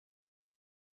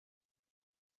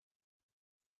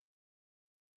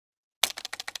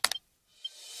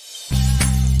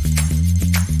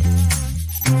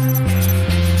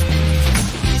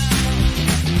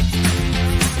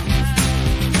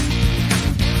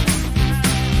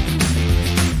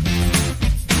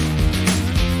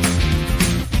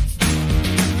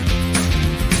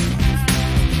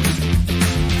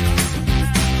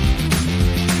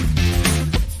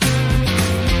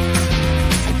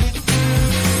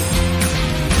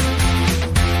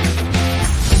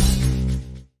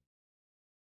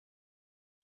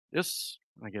Yes,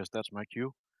 I guess that's my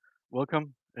cue.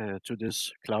 Welcome to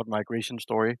this cloud migration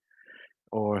story,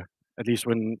 or at least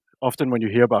often when you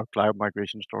hear about cloud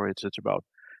migration story, it's about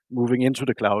moving into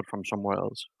the cloud from somewhere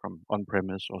else, from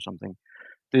on-premise or something.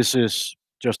 This is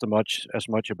just as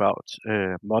much about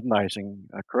modernizing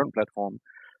a current platform.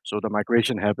 So the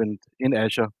migration happened in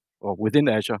Azure or within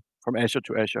Azure, from Azure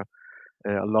to Azure.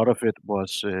 A lot of it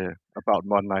was about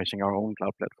modernizing our own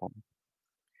cloud platform.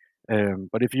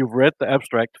 But if you've read the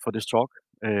abstract for this talk,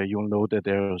 you'll know that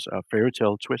there's a fairy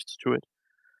tale twist to it.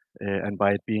 And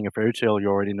by it being a fairy tale, you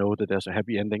already know that there's a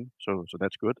happy ending. So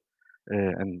that's good.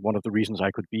 And one of the reasons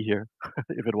I could be here,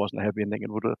 if it wasn't a happy ending,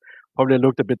 it would have probably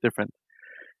looked a bit different.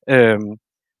 Um,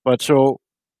 but so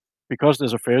because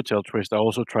there's a fairy tale twist, I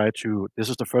also try to. This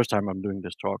is the first time I'm doing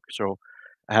this talk, so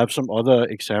I have some other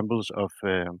examples of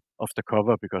the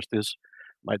cover because this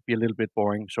might be a little bit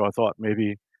boring. So I thought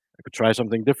maybe I could try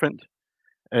something different.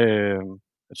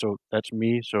 So that's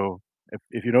me. So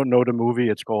if you don't know the movie,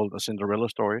 it's called A Cinderella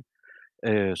Story.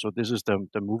 So this is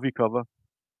the movie cover,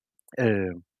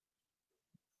 uh,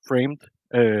 framed.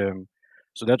 Um,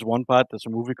 so that's one part. That's a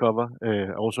movie cover.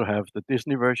 I also have the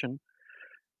Disney version,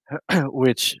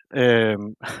 which yeah.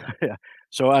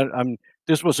 So I'm.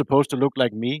 This was supposed to look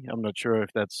like me. I'm not sure if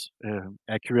that's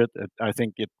accurate. I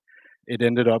think it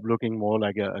ended up looking more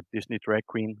like a Disney drag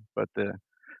queen. But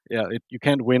yeah, you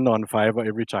can't win on Fiverr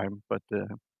every time. But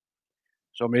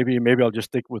so maybe I'll just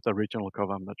stick with the original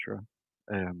cover. I'm not sure.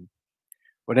 Um,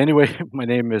 but anyway, my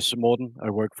name is Morten. I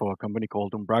work for a company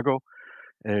called Umbraco.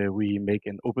 We make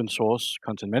an open source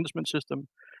content management system,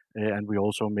 and we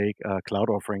also make a cloud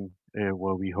offering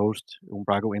where we host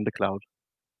Umbraco in the cloud.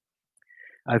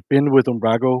 I've been with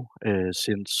Umbraco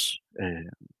since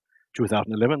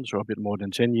 2011, so a bit more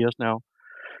than 10 years now.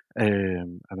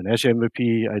 I'm an Azure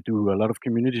MVP. I do a lot of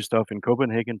community stuff in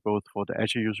Copenhagen, both for the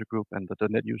Azure user group and the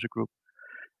 .NET user group.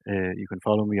 You can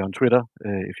follow me on Twitter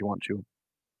if you want to.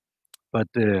 But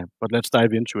let's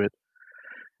dive into it.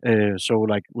 So,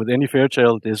 like with any fairy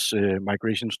tale, this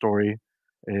migration story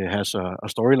has a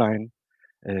storyline.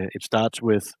 It starts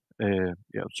with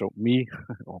so me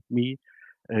or me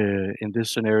in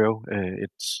this scenario.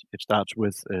 It starts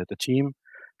with the team,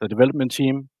 the development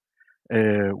team,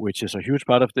 which is a huge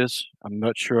part of this. I'm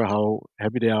not sure how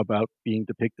happy they are about being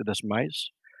depicted as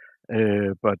mice,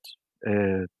 but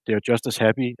they're just as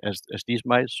happy as these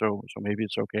mice. So maybe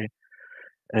it's okay.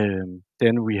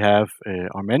 Then we have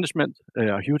our management,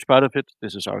 a huge part of it.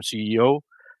 This is our CEO,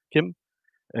 Kim.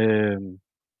 Um,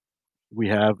 we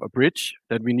have a bridge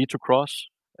that we need to cross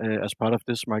as part of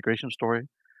this migration story,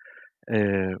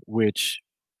 which,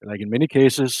 like in many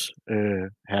cases,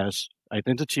 has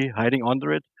identity hiding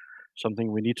under it,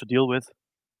 something we need to deal with.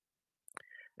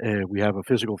 We have a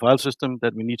physical file system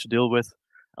that we need to deal with.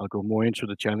 I'll go more into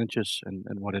the challenges and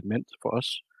what it meant for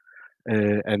us.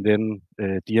 And then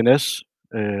DNS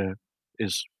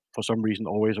is for some reason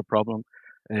always a problem.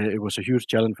 It was a huge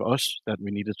challenge for us that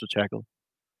we needed to tackle.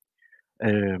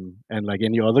 And like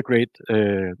any other great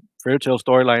fairy tale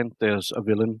storyline, there's a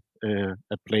villain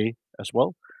at play as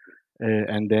well.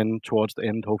 And then towards the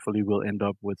end, hopefully, we'll end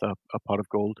up with a pot of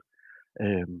gold,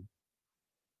 um,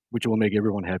 which will make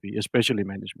everyone happy, especially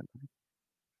management.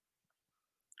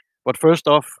 But first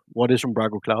off, what is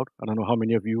Umbraco Cloud? I don't know how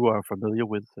many of you are familiar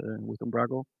with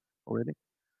Umbraco already.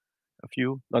 A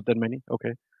few, not that many.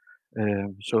 Okay.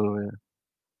 So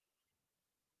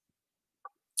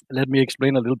let me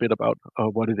explain a little bit about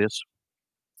what it is.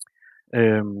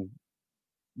 Um,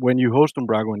 when you host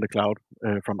Umbraco in the cloud,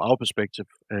 from our perspective,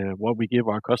 what we give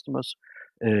our customers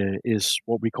is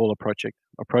what we call a project.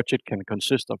 A project can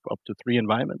consist of up to 3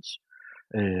 environments: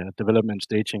 development,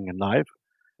 staging, and live.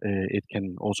 It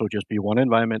can also just be one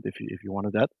environment if you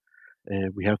wanted that.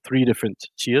 We have 3 different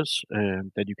tiers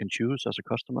that you can choose as a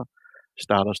customer: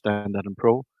 starter, standard, and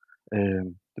pro.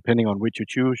 Depending on which you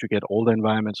choose, you get all the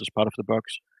environments as part of the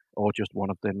box or just one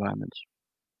of the environments.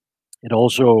 It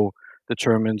also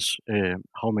determines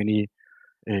how many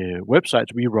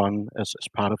websites we run as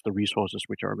part of the resources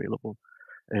which are available.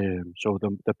 So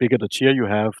the bigger the tier you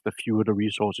have, the fewer the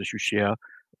resources you share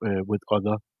with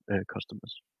other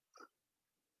customers.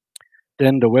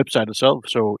 Then the website itself.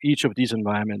 So each of these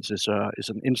environments is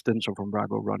an instance of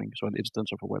Umbraco running, so an instance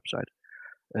of a website.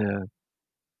 Uh,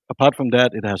 Apart from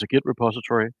that, it has a Git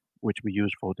repository, which we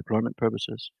use for deployment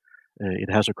purposes. It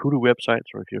has a Kudu website,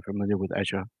 so if you're familiar with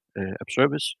Azure App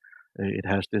Service, it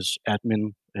has this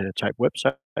admin type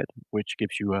website, which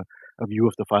gives you a view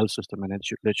of the file system and it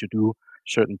lets you do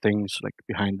certain things like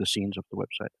behind the scenes of the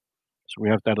website. So we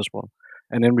have that as well.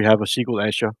 And then we have a SQL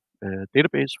Azure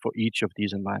database for each of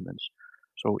these environments.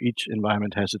 So each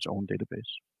environment has its own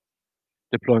database.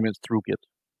 deployments through Git.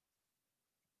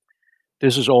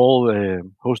 This is all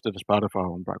hosted as part of our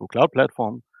Umbraco Cloud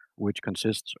platform, which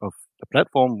consists of the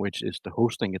platform, which is the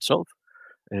hosting itself.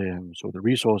 So the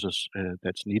resources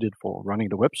that's needed for running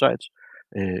the websites.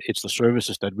 It's the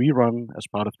services that we run as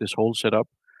part of this whole setup,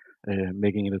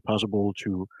 making it possible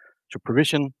to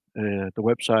provision the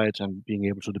websites and being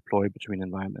able to deploy between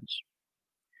environments.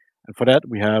 And for that,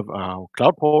 we have our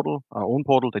cloud portal, our own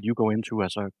portal that you go into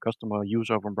as a customer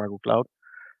user of Umbraco Cloud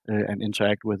and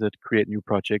interact with it, create new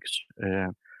projects,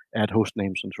 add host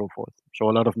names, and so forth. So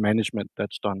a lot of management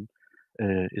that's done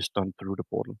is done through the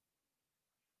portal.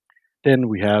 Then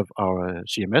we have our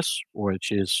CMS,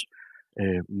 which is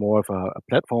more of a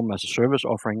platform as a service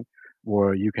offering,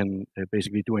 where you can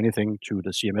basically do anything to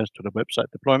the CMS, to the website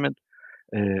deployment,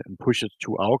 and push it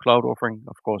to our cloud offering.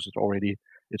 Of course,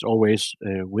 it's always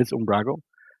with Umbraco,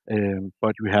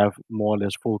 but we have more or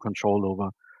less full control over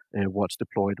what's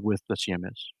deployed with the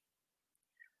CMS.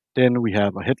 Then we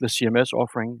have a headless CMS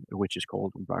offering, which is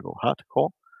called Umbraco Hardcore,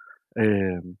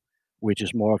 which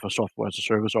is more of a software as a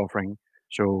service offering.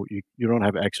 So you don't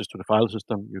have access to the file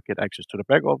system, you get access to the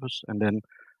back office, and then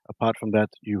apart from that,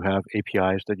 you have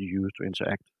APIs that you use to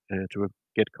interact to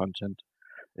get content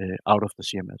out of the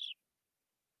CMS.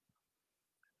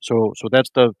 So that's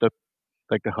the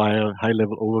like the high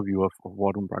level overview of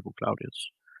what Umbraco Cloud is.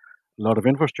 A lot of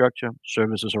infrastructure,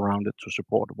 services around it to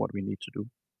support what we need to do.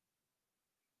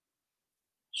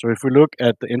 So if we look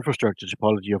at the infrastructure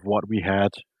topology of what we had,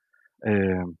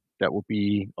 that would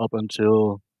be up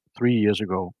until 3 years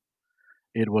ago,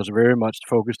 it was very much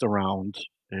focused around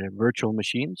virtual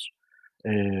machines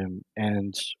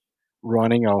and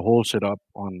running our whole setup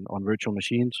on virtual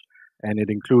machines. And it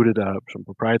included some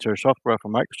proprietary software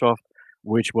from Microsoft,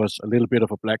 which was a little bit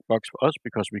of a black box for us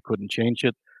because we couldn't change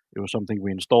it. It was something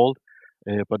we installed.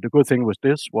 But the good thing with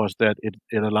this was that it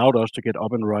allowed us to get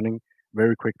up and running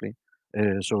very quickly.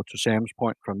 So to Sam's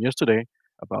point from yesterday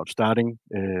about starting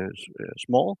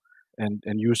small and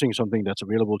using something that's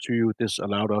available to you, this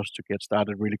allowed us to get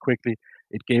started really quickly.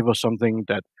 It gave us something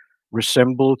that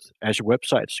resembled Azure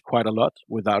websites quite a lot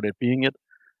without it being it.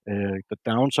 The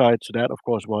downside to that, of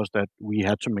course, was that we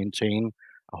had to maintain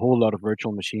a whole lot of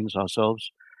virtual machines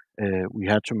ourselves. We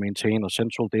had to maintain a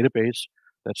central database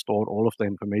that stored all of the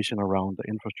information around the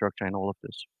infrastructure and all of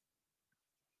this.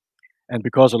 And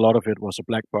because a lot of it was a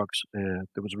black box,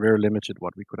 there was very limited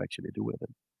what we could actually do with it.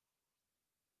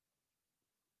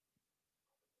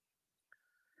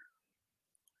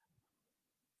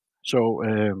 So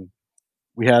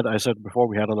we had, I said before,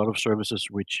 we had a lot of services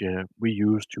which we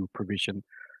used to provision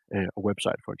a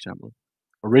website, for example.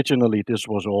 Originally, this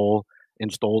was all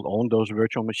installed on those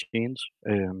virtual machines.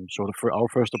 So our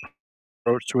first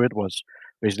approach to it was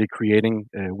basically creating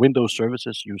Windows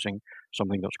services using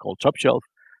something that's called Top Shelf.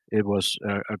 It was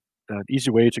an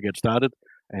easy way to get started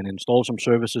and install some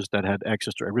services that had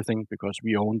access to everything because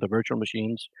we own the virtual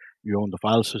machines, we own the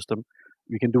file system.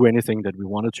 We can do anything that we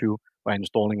wanted to by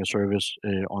installing a service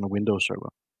on a Windows server.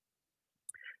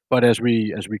 But as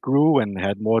we grew and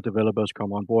had more developers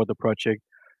come on board the project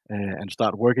and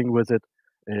start working with it,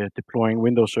 deploying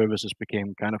Windows services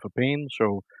became kind of a pain.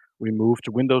 So we moved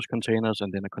to Windows containers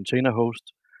and then a container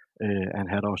host and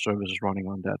had our services running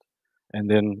on that. And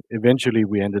then eventually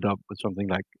we ended up with something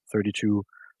like 32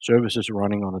 services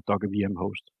running on a Docker VM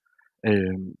host,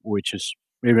 which is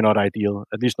maybe not ideal,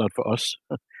 at least not for us.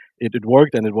 It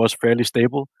worked and it was fairly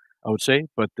stable, I would say,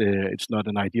 but it's not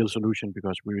an ideal solution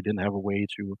because we didn't have a way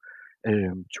to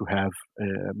have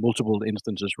multiple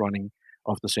instances running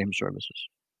of the same services.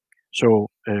 So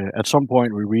at some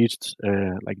point we reached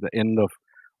like the end of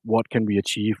what can we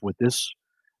achieve with this,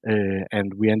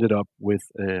 and we ended up with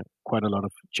quite a lot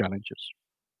of challenges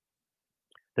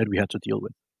that we had to deal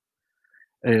with.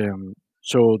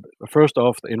 So first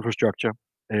off, the infrastructure.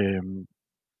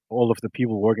 All of the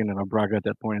people working in Umbraco at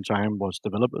that point in time was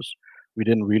developers. We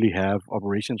didn't really have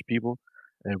operations people.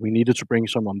 We needed to bring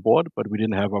some on board, but we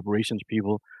didn't have operations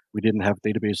people. We didn't have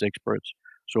database experts.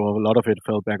 So a lot of it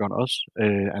fell back on us,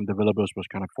 and developers was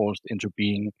kind of forced into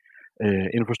being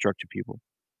infrastructure people.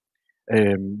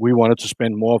 We wanted to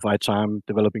spend more of our time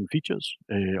developing features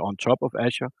on top of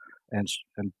Azure and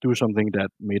do something that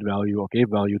made value or gave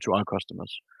value to our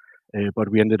customers. But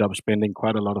we ended up spending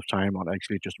quite a lot of time on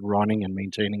actually just running and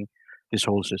maintaining this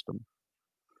whole system.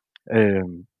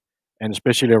 And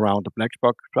especially around the black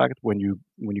box product, when you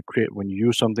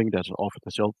use something that's an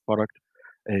off-the-shelf product,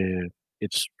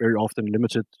 it's very often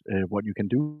limited what you can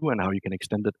do and how you can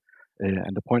extend it.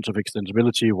 And the points of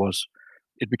extensibility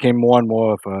it became more and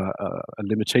more of a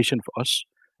limitation for us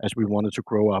as we wanted to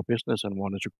grow our business and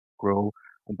wanted to grow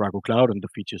Umbraco Cloud and the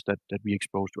features that we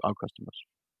expose to our customers.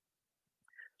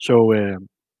 So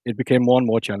it became more and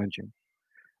more challenging,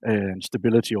 and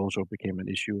stability also became an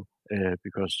issue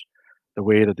because the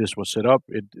way that this was set up,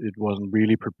 it wasn't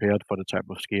really prepared for the type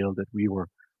of scale that we were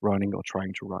running or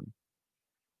trying to run.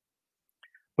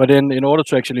 But then in order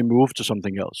to actually move to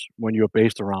something else, when you're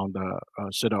based around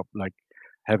a setup like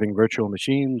having virtual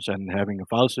machines and having a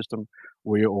file system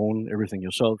where you own everything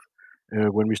yourself,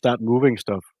 when we start moving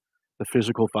stuff, the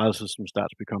physical file system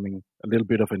starts becoming a little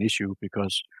bit of an issue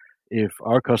because if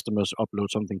our customers upload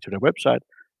something to their website,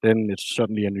 then it's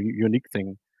suddenly a unique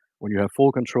thing. When you have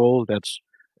full control, that's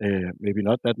maybe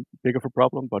not that big of a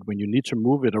problem, but when you need to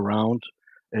move it around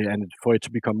and for it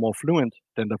to become more fluent,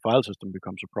 then the file system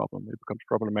becomes a problem. It becomes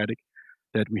problematic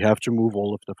that we have to move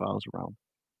all of the files around.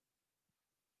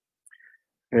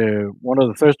 One of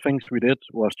the first things we did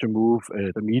was to move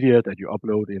the media that you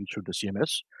upload into the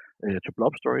CMS to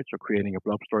blob storage, so creating a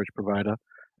blob storage provider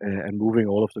and moving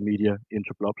all of the media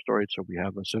into blob storage so we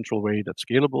have a central way that's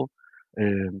scalable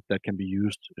that can be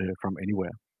used from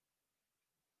anywhere.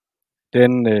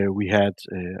 Then we had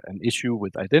an issue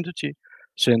with identity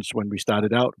since when we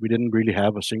started out, we didn't really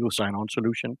have a single sign-on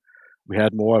solution. We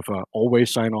had more of a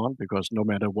always sign on because no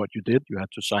matter what you did, you had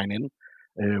to sign in,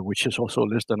 which is also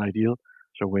less than ideal.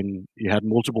 So when you had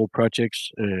multiple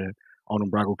projects on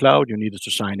Umbraco Cloud, you needed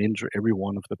to sign into every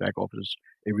one of the back offices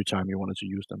every time you wanted to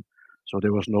use them. So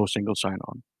there was no single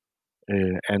sign-on.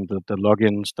 And the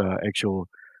logins, the actual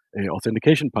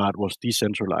authentication part was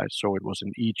decentralized. So it was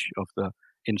in each of the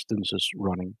instances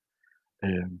running.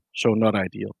 So not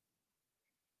ideal.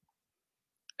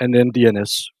 And then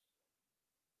DNS.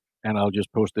 And I'll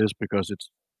just post this because it's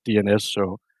DNS.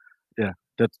 So yeah,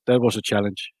 that was a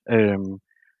challenge.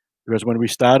 Because when we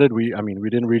started, we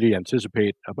didn't really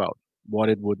anticipate about what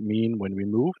it would mean when we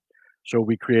moved. So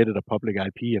we created a public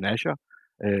IP in Azure,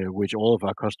 which all of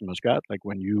our customers got. Like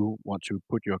when you want to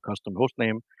put your custom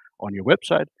hostname on your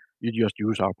website, you just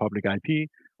use our public IP,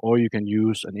 or you can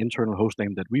use an internal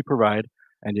hostname that we provide,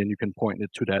 and then you can point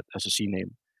it to that as a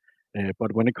CNAME.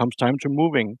 But when it comes time to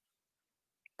moving,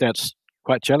 that's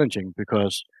quite challenging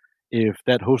because if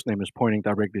that hostname is pointing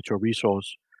directly to a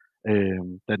resource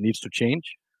that needs to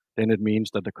change, then it means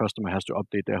that the customer has to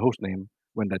update their hostname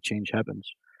when that change happens.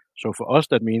 So for us,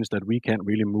 that means that we can't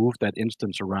really move that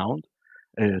instance around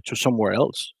to somewhere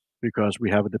else because we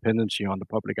have a dependency on the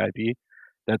public IP.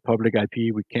 That public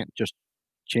IP we can't just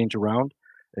change around.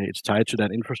 It's tied to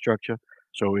that infrastructure.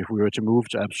 So if we were to move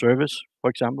to app service, for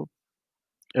example,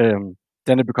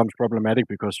 then it becomes problematic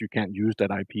because you can't use that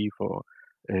IP for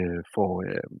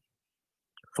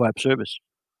app service.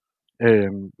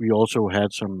 We also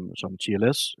had some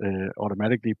TLS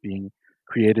automatically being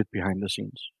created behind the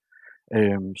scenes.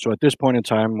 So at this point in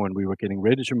time, when we were getting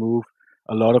ready to move,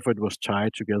 a lot of it was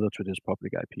tied together to this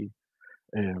public IP.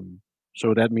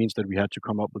 So that means that we had to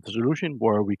come up with a solution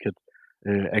where we could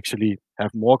actually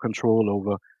have more control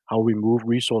over how we move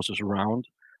resources around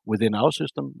within our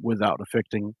system without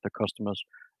affecting the customers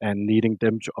and needing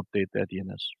them to update their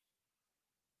DNS.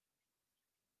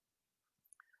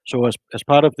 So as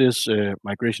part of this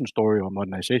migration story or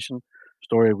modernization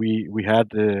story, we had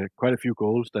quite a few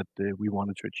goals that we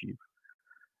wanted to achieve.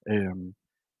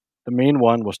 The main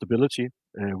one was stability.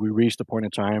 We reached a point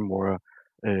in time where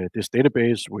this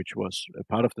database, which was a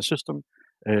part of the system,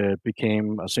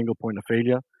 became a single point of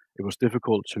failure. It was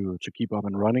difficult to keep up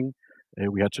and running.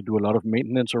 We had to do a lot of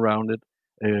maintenance around it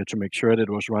to make sure that it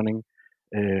was running.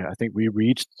 I think we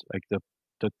reached like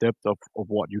the depth of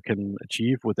what you can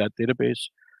achieve with that database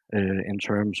in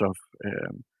terms of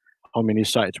how many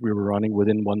sites we were running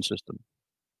within one system.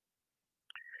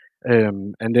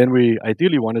 And then we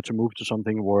ideally wanted to move to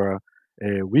something where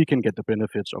we can get the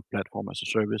benefits of platform as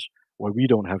a service, where we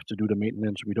don't have to do the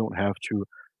maintenance, we don't have to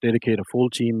dedicate a full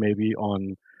team maybe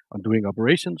on doing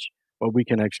operations, but we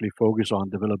can actually focus on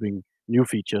developing new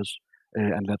features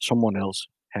and let someone else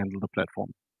handle the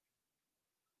platform.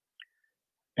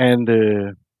 And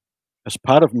as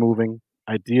part of moving,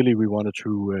 ideally we wanted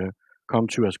to come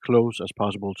to as close as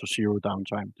possible to zero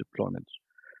downtime deployments,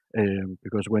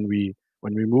 because when we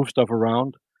move stuff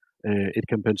around, it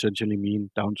can potentially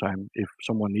mean downtime if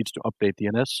someone needs to update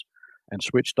DNS and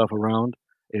switch stuff around.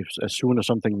 If as soon as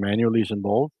something manually is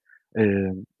involved,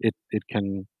 it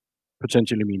can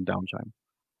potentially mean downtime.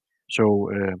 So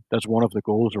that's one of the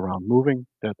goals around moving.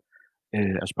 That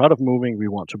as part of moving, we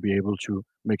want to be able to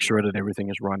make sure that everything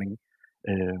is running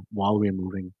while we're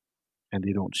moving, and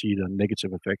they don't see the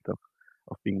negative effect of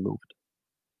being moved.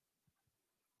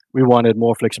 We wanted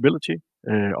more flexibility.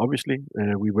 Obviously,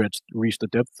 we reached the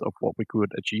depth of what we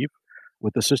could achieve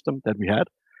with the system that we had.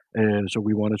 So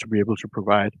we wanted to be able to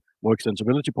provide more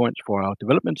extensibility points for our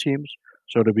development teams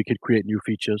so that we could create new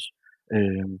features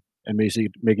and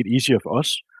make it easier for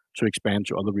us to expand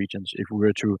to other regions. If we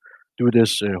were to do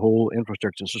this whole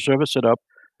infrastructure as a service setup,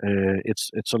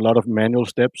 it's a lot of manual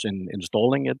steps in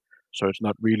installing it, so it's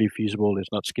not really feasible.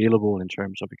 It's not scalable in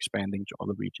terms of expanding to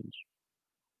other regions.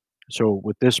 So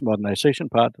with this modernization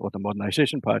part, or the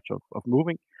modernization part of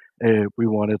moving, we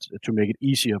wanted to make it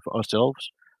easier for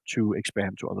ourselves to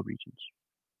expand to other regions.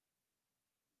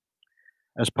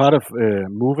 As part of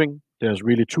moving, there's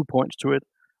really 2 points to it.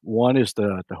 One is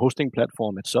the hosting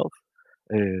platform itself,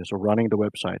 so running the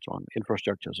websites on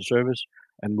infrastructure as a service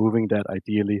and moving that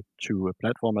ideally to a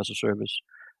platform as a service.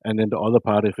 And then the other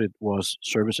part of it was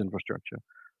service infrastructure.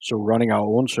 So running our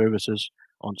own services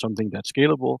on something that's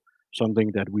scalable,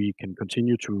 something that we can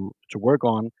continue to work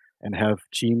on and have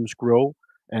teams grow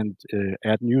and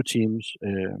add new teams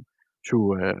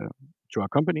to our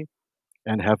company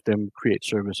and have them create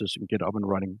services and get up and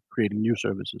running, creating new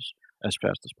services as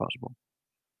fast as possible.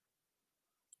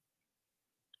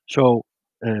 So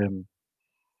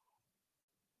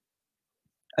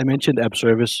I mentioned app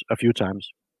service a few times,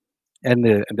 and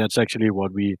that's actually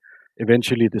what we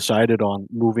eventually decided on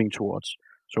moving towards.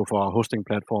 So for our hosting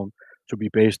platform to be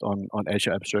based on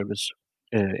Azure App Service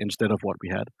instead of what we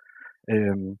had.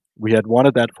 We had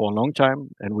wanted that for a long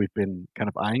time, and we've been kind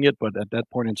of eyeing it, but at that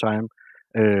point in time,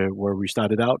 where we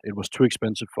started out, it was too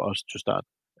expensive for us to start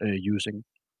using.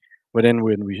 But then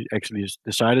when we actually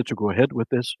decided to go ahead with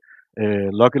this,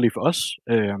 luckily for us,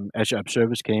 Azure App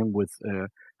Service came with the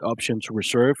option to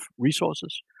reserve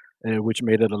resources, which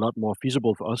made it a lot more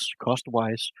feasible for us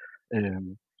cost-wise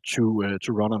to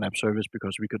run on App Service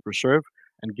because we could reserve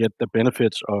and get the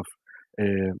benefits of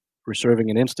reserving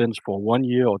an instance for 1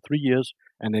 year or 3 years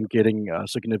and then getting a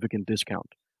significant discount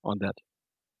on that.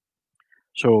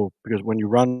 So because when you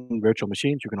run virtual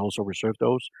machines, you can also reserve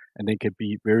those, and they can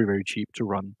be very, very cheap to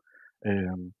run.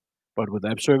 But with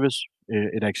app service,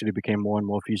 it actually became more and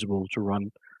more feasible to run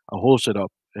a whole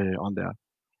setup on there.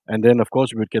 And then, of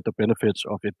course, we would get the benefits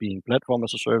of it being platform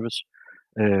as a service.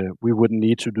 We wouldn't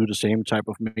need to do the same type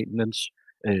of maintenance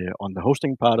on the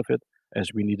hosting part of it as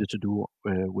we needed to do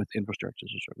with infrastructure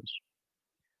as a service.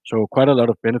 So quite a lot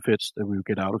of benefits that we would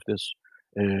get out of this.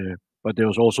 But there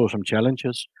was also some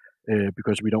challenges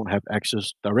because we don't have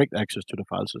direct access to the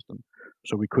file system.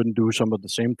 So we couldn't do some of the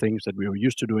same things that we were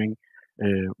used to doing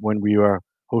when we were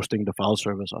hosting the file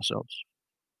servers ourselves.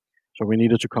 So we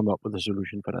needed to come up with a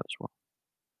solution for that as well.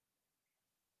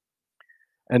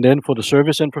 And then for the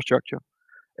service infrastructure,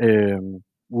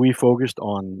 we focused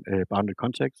on bounded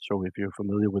context. So if you're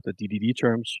familiar with the DDD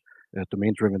terms,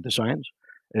 domain-driven designs,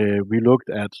 we looked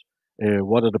at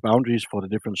what are the boundaries for the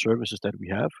different services that we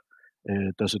have.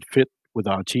 Does it fit with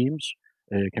our teams?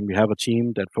 Can we have a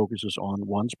team that focuses on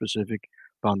one specific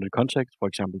bounded context, for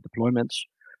example, deployments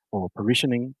or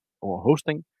provisioning or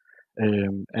hosting,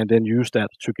 and then use that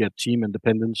to get team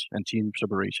independence and team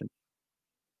separation.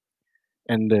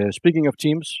 And speaking of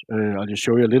teams, I'll just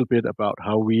show you a little bit about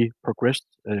how we progressed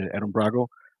at Umbraco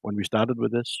when we started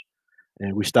with this.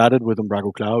 We started with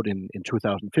Umbraco Cloud in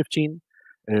 2015,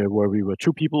 where we were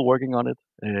 2 people working on it,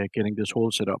 getting this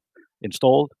whole setup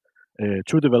installed.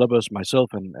 2 developers, myself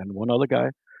and one other guy,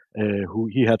 who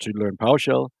he had to learn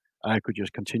PowerShell. I could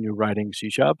just continue writing C#,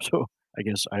 so I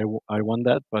guess I won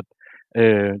that. But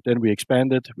then we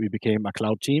expanded. We became a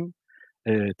cloud team.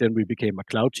 Then we became a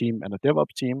cloud team and a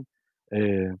DevOps team.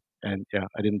 And yeah,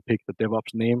 I didn't pick the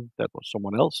DevOps name. That was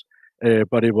someone else.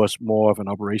 But it was more of an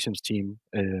operations team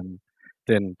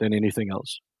than anything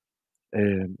else.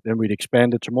 Then we'd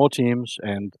expanded to more teams,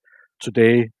 and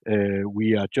today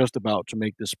we are just about to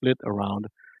make the split around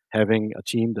having a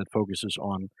team that focuses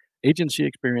on agency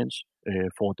experience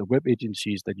for the web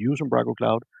agencies that use Umbraco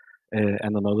Cloud,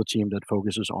 and another team that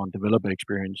focuses on developer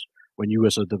experience when you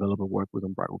as a developer work with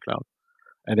Umbraco Cloud.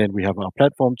 And then we have our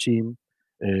platform team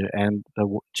and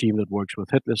the team that works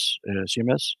with headless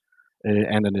CMS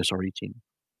and an SRE team.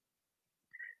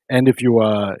 And if you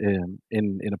are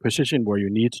in a position where you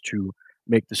need to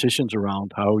make decisions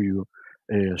around how you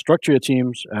structure your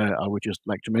teams, I would just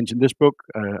like to mention this book.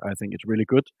 I think it's really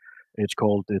good. It's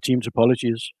called Team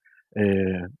Topologies.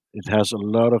 It has a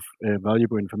lot of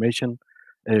valuable information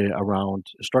around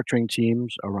structuring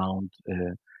teams, around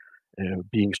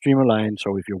being streamlined.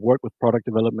 So if you work with product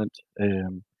development,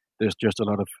 there's just a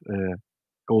lot of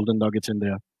golden nuggets in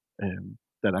there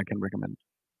that I can recommend.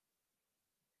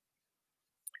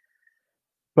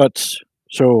 But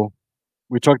so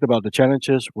we talked about the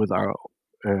challenges with our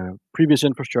previous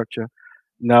infrastructure.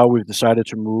 Now we've decided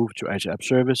to move to Azure App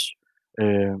Service.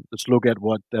 Let's look at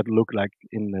what that looked like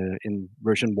in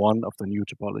version 1 of the new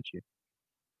topology.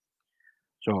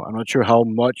 So I'm not sure how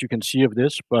much you can see of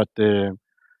this, but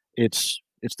it's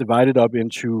divided up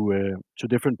into two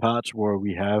different parts where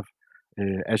we have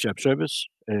Azure App Service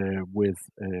with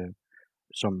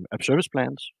some app service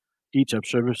plans. Each app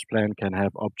service plan can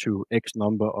have up to X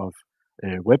number of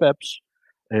web apps.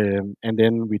 And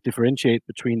then we differentiate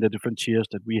between the different tiers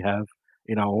that we have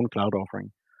in our own cloud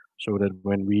offering. So that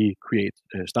when we create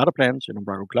starter plans in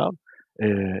Umbraco Cloud,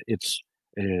 it's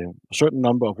a certain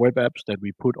number of web apps that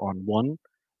we put on one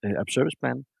app service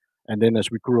plan. And then as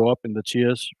we grow up in the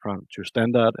tiers from to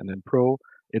standard and then pro,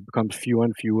 it becomes fewer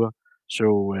and fewer.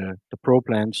 So the pro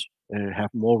plans have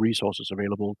more resources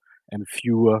available and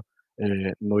fewer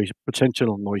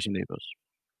potential noisy neighbors.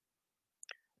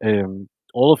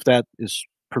 All of that is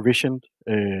provisioned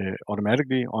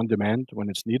automatically on demand when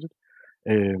it's needed,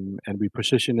 and we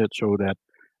position it so that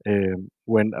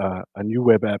when a new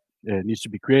web app needs to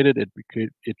be created,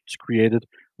 it's created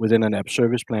within an app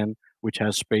service plan which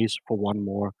has space for one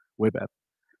more web app.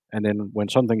 And then when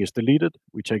something is deleted,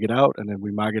 we take it out and then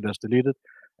we mark it as deleted,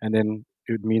 and then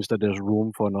it means that there's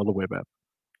room for another web app.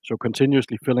 So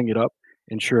continuously filling it up,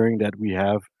 ensuring that we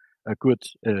have a good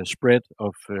spread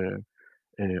of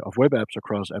web apps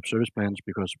across app service plans,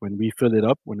 because when we fill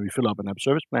up an app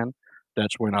service plan,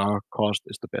 that's when our cost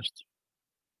is the best.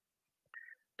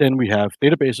 Then we have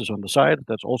databases on the side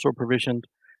that's also provisioned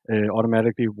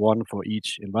automatically, one for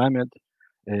each environment.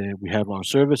 We have our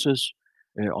services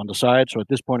on the side. So at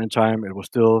this point in time, it was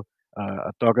still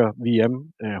a Docker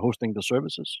VM hosting the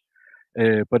services.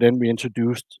 But then we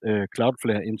introduced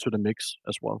Cloudflare into the mix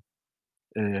as well.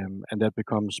 And that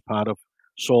becomes part of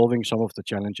solving some of the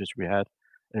challenges we had,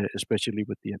 especially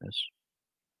with DNS.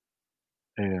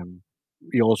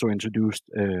 We also introduced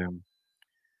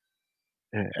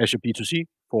Azure B2C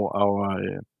for our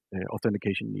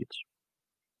authentication needs.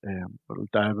 But we'll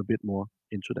dive a bit more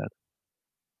into that.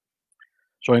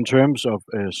 So in terms of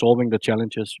solving the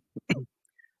challenges,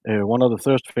 one of the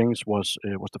first things was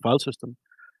the file system.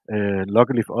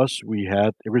 Luckily for us, we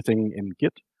had everything in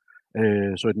Git.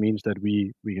 So it means that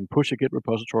we can push a Git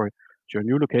repository to a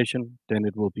new location, then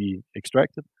it will be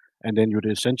extracted, and then you'd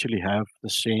essentially have the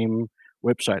same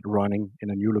website running in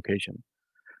a new location.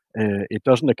 It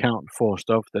doesn't account for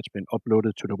stuff that's been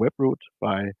uploaded to the web root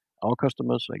by our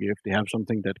customers. Like if they have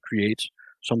something that creates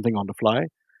something on the fly,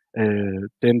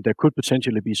 then there could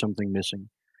potentially be something missing.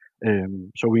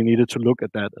 So we needed to look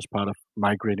at that as part of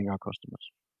migrating our customers.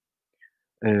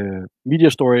 Media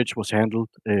storage was handled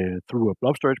through a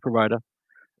blob storage provider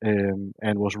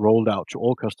and was rolled out to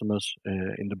all customers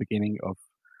in the beginning of,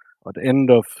 at the end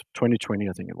of 2020,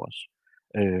 I think it was.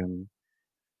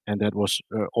 And that was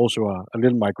also a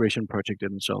little migration project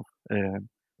in itself,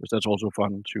 because that's also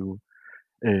fun to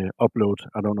upload,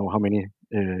 I don't know how many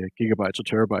gigabytes or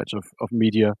terabytes of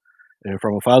media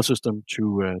from a file system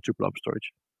to blob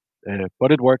storage.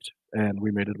 But it worked, and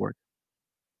we made it work.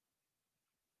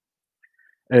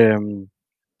 Then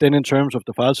in terms of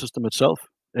the file system itself,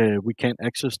 we can't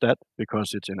access that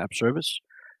because it's an app service.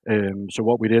 So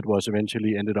what we did was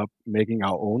eventually ended up making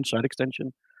our own site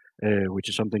extension, which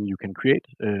is something you can create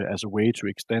as a way to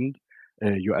extend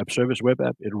your app service web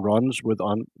app. It runs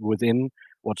within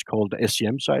what's called the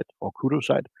SCM site or Kudo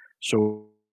site. So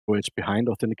it's behind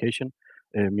authentication,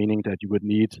 meaning that you would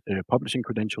need publishing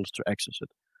credentials to access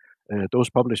it. Those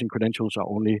publishing credentials are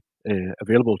only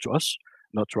available to us,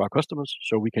 not to our customers.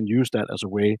 So we can use that as a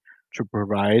way to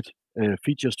provide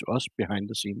features to us behind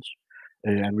the scenes.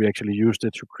 And we actually used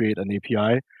it to create an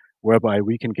API whereby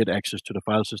we can get access to the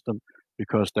file system,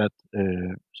 because that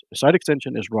site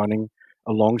extension is running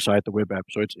alongside the web app.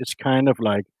 So it's kind of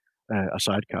like a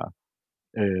sidecar.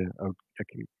 I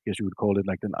guess you would call it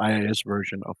like an IIS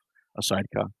version of a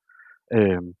sidecar.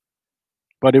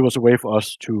 But it was a way for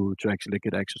us to actually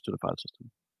get access to the file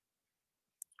system.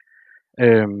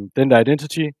 Then the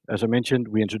identity, as I mentioned,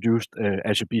 we introduced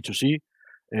Azure B2C.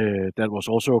 That was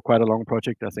also quite a long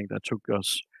project. I think that took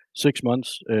us 6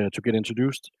 months to get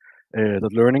introduced. The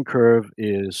learning curve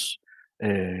is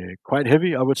quite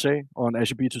heavy, I would say, on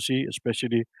Azure B2C,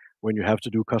 especially when you have to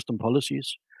do custom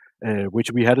policies,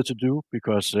 which we had to do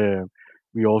because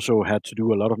we also had to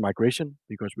do a lot of migration,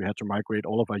 because we had to migrate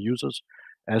all of our users.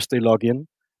 As they log in,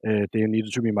 they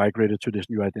needed to be migrated to this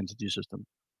new identity system.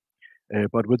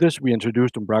 But with this, we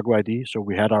introduced Umbraco ID, so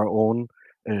we had our own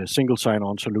single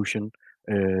sign-on solution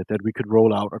that we could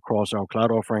roll out across our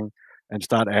cloud offering and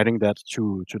start adding that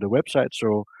to the website.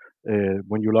 So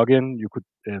when you log in, you could,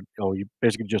 or you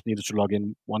basically just needed to log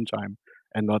in one time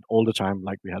and not all the time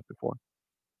like we had before.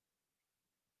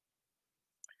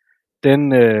 Then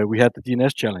we had the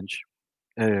DNS challenge.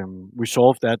 We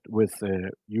solved that with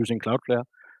using Cloudflare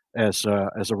as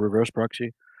a reverse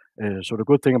proxy. So the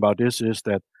good thing about this is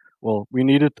that, well, we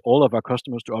needed all of our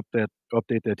customers to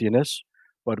update their DNS,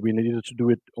 but we needed to do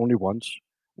it only once.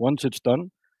 Once it's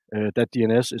done, that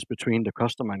DNS is between the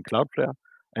customer and Cloudflare,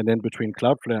 and then between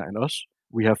Cloudflare and us,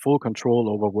 we have full control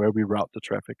over where we route the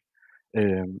traffic.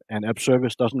 And app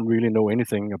service doesn't really know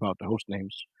anything about the host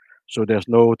names, so there's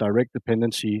no direct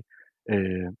dependency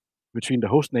between the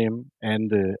host name and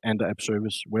the app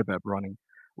service web app running,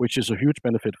 which is a huge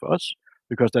benefit for us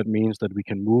because that means that we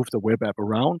can move the web app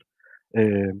around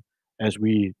as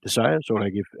we desire. So,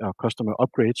 like if our customer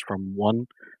upgrades from one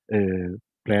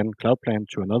cloud plan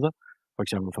to another, for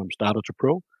example, from starter to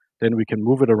pro, then we can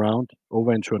move it around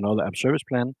over into another app service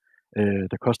plan.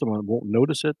 The customer won't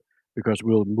notice it because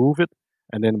we'll move it,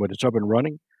 and then when it's up and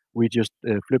running, we just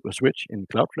flip a switch in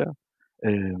Cloudflare,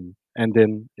 and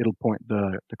then it'll point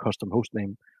the custom host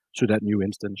name to that new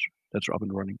instance that's up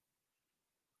and running.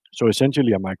 So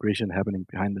essentially, a migration happening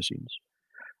behind the scenes.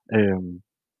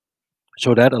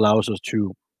 So that allows us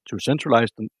to centralize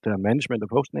the management of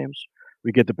host names.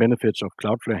 We get the benefits of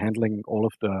Cloudflare handling all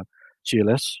of the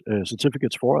CLS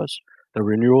certificates for us. The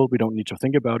renewal, we don't need to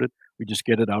think about it. We just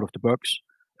get it out of the box.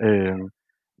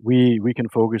 We can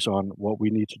focus on what we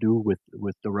need to do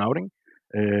with the routing,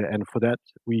 and for that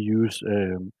we use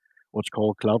what's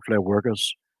called Cloudflare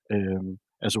workers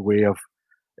as a way of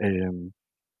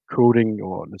coding,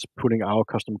 or let's putting our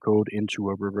custom code into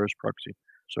a reverse proxy,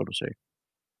 so to say.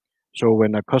 So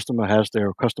when a customer has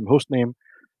their custom host name,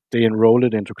 they enroll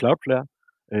it into Cloudflare.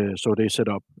 So they set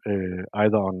up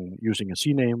either on using a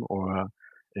CNAME or a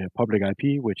public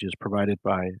IP, which is provided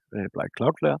by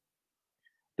Cloudflare.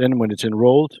 Then when it's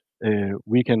enrolled,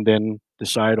 we can then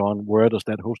decide on where does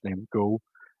that host name go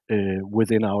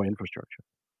within our infrastructure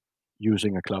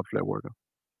using a Cloudflare worker.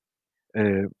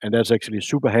 And that's actually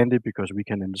super handy because we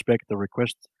can inspect the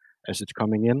request as it's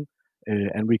coming in,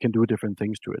 and we can do different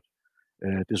things to it.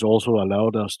 This also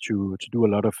allowed us to do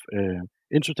a lot of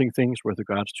interesting things with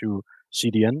regards to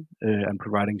CDN and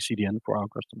providing CDN for our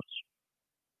customers,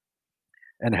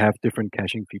 and have different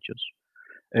caching features.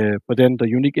 But then the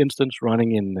unique instance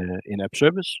running in app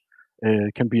service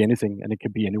can be anything, and it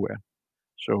can be anywhere.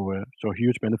 So a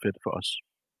huge benefit for us.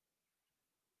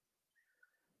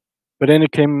 But then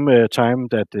it came time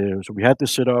that so we had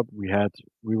this set up. We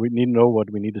would need to know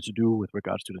what we needed to do with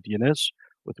regards to the DNS,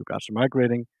 with regards to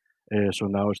migrating. So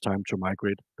now it's time to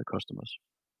migrate the customers.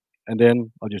 And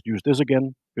then I'll just use this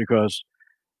again because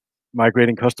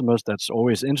migrating customers, that's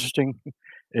always interesting,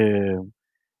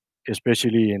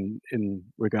 especially in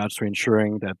regards to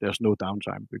ensuring that there's no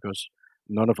downtime, because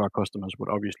none of our customers would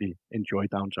obviously enjoy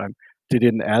downtime. They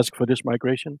didn't ask for this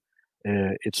migration.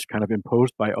 It's kind of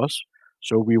imposed by us.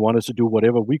 So we wanted to do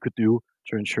whatever we could do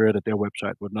to ensure that their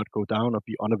website would not go down or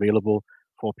be unavailable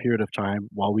for a period of time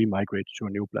while we migrate to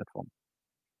a new platform.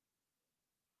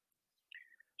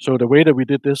 So the way that we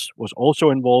did this was also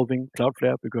involving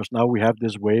Cloudflare, because now we have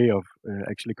this way of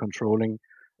actually controlling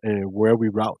where we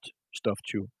route stuff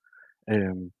to.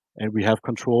 And we have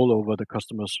control over the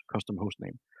customer's custom host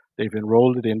name. They've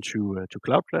enrolled it into to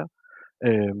Cloudflare,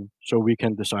 so we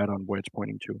can decide on where it's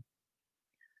pointing to.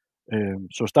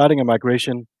 So starting a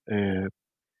migration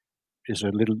is a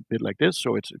little bit like this.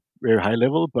 So it's very high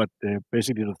level, but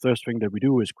basically the first thing that we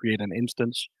do is create an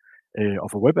instance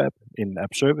of a web app in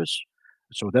app service.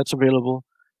 So that's available.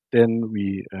 Then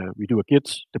we do a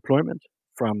Git deployment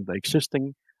from the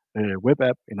existing web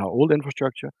app in our old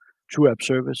infrastructure to app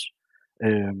service.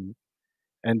 And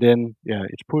then, yeah,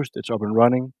 it's pushed, it's up and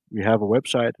running. We have a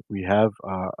website, we have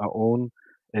our own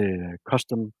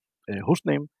custom host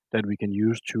name that we can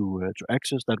use to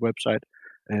access that website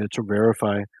to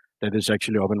verify that it's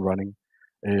actually up and running.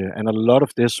 And a lot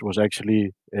of this was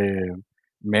actually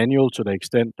manual, to the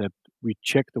extent that we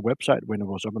checked the website when it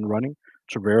was up and running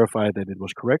to verify that it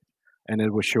was correct and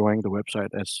it was showing the website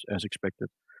as expected.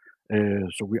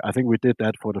 So I think we did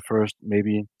that for the first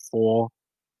maybe 4-5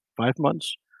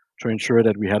 months to ensure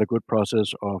that we had a good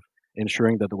process of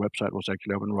ensuring that the website was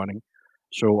actually up and running.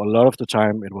 So a lot of the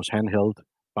time it was handheld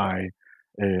by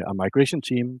a migration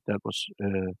team that was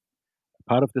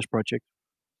part of this project.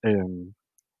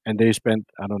 And they spent,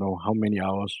 I don't know how many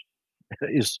hours,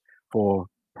 is for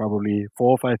probably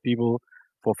 4 or 5 people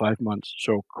for 5 months.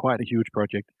 So quite a huge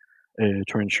project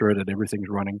to ensure that everything's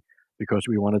running, because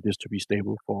we wanted this to be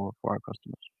stable for our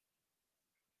customers.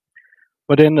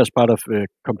 But then as part of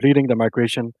completing the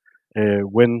migration,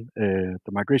 when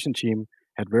the migration team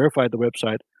had verified the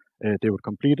website, they would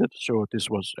complete it. So this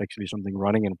was actually something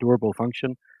running in a durable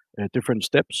function, different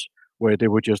steps where they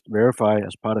would just verify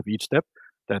as part of each step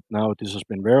that now this has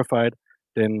been verified.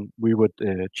 Then we would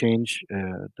change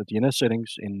the DNS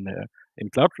settings in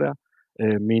Cloudflare,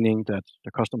 meaning that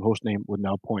the custom host name would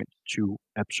now point to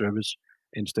app service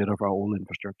instead of our old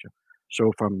infrastructure.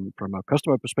 So from a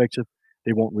customer perspective,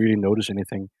 they won't really notice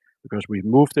anything because we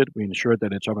moved it, we ensured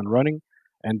that it's up and running,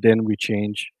 and then we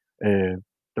change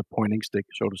the pointing stick,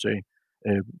 so to say,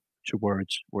 to where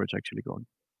it's actually going.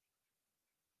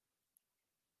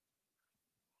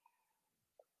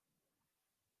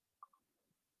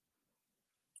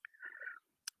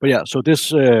 But yeah, so this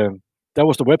that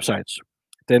was the websites.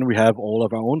 Then we have all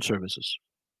of our own services,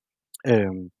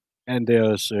 and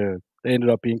there ended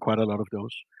up being quite a lot of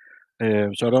those.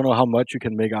 So I don't know how much you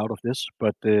can make out of this,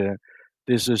 but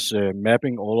this is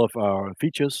mapping all of our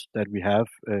features that we have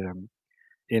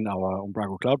in our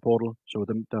Umbraco Cloud Portal. So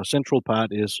the central part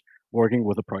is working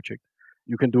with a project.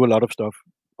 You can do a lot of stuff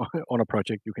on a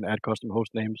project. You can add custom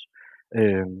host names.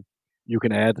 You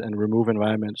can add and remove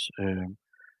environments.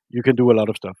 You can do a lot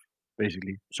of stuff,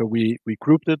 basically. So we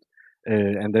grouped it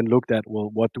and then looked at, well,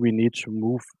 what do we need to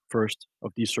move first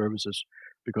of these services?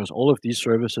 Because all of these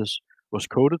services was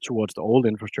coded towards the old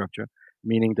infrastructure,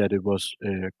 meaning that it was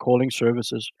calling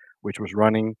services which was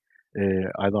running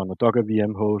either on a Docker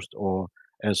VM host or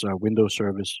as a Windows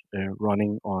service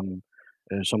running on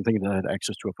something that had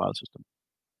access to a file system.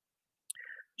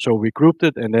 So we grouped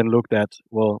it and then looked at,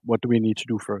 well, what do we need to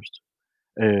do first?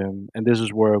 And this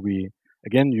is where we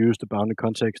again use the bounded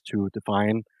context to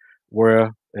define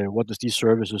where what does these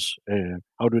services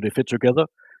how do they fit together,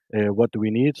 what do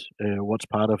we need, what's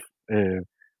part of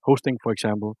hosting, for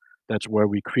example. That's where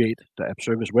we create the app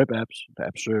service web apps, the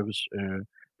app service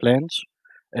plans,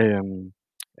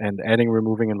 and adding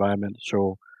removing environment.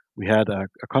 So we had a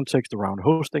context around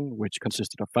hosting, which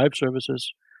consisted of 5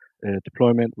 services,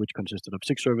 deployment, which consisted of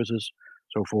 6 services.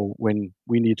 So for when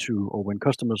we need to, or when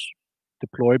customers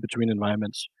deploy between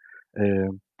environments,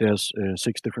 there's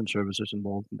 6 different services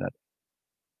involved in that.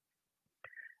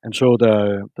 And so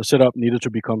the setup needed to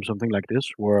become something like this,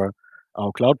 where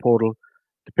our cloud portal,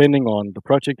 depending on the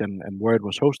project and where it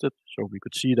was hosted, so we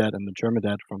could see that and determine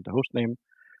that from the host name,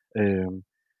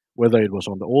 whether it was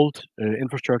on the old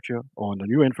infrastructure or on the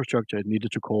new infrastructure, it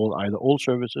needed to call either old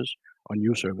services or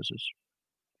new services.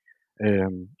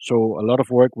 So a lot of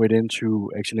work went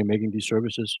into actually making these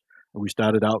services. We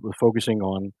started out with focusing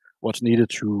on what's needed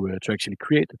to actually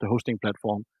create the hosting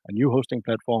platform, a new hosting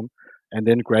platform, and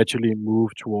then gradually move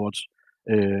towards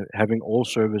having all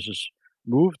services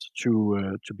moved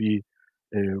to be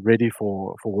ready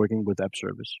for working with app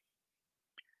service.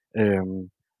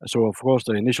 So of course,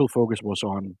 the initial focus was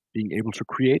on being able to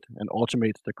create and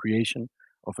automate the creation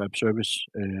of app service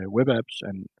web apps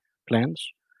and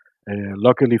plans.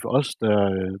 Luckily for us,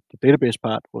 the database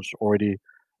part was already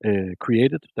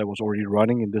created, that was already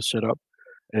running in this setup.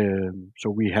 So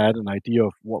we had an idea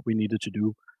of what we needed to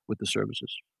do with the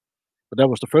services. But that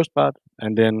was the first part.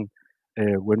 And then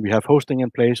when we have hosting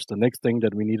in place, the next thing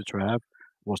that we needed to have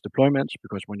was deployments,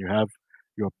 because when you have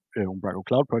your Umbraco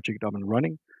Cloud project up and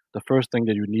running, the first thing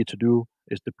that you need to do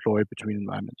is deploy between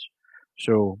environments.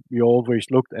 So we always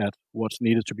looked at what's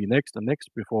needed to be next and next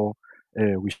before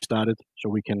we started, so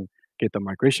we can get the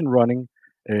migration running,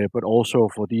 but also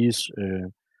for these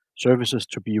services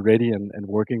to be ready and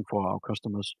working for our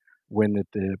customers when it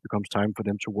becomes time for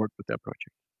them to work with their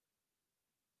project.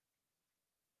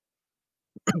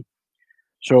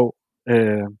 So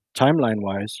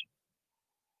timeline-wise,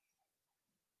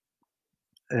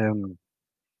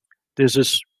 this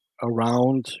is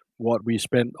around what we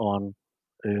spent on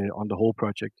the whole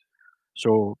project.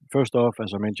 So first off,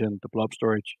 as I mentioned, the blob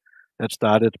storage that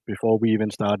started before we even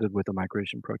started with the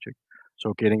migration project.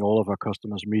 So getting all of our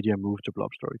customers' media moved to blob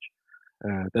storage.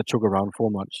 That took around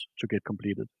 4 months to get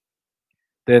completed.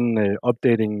 Then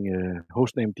updating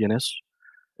hostname DNS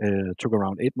took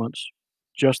around 8 months.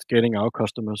 Just getting our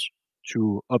customers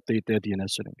to update their DNS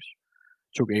settings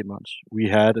took 8 months. We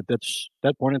had at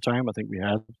that point in time, I think we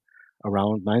had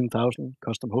around 9,000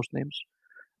 custom host names,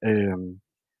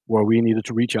 where we needed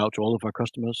to reach out to all of our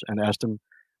customers and ask them,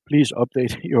 please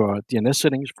update your DNS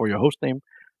settings for your host name,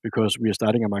 because we are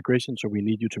starting a migration, so we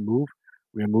need you to move.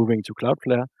 We are moving to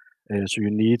Cloudflare, so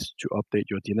you need to update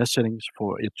your DNS settings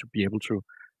for it to be able to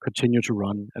continue to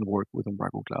run and work with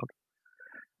Umbraco Cloud.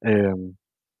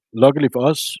 Luckily for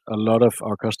us, a lot of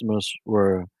our customers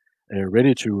were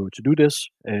ready to do this.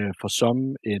 For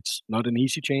some, it's not an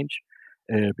easy change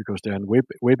because they're a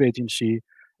web agency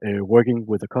working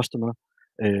with a customer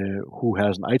who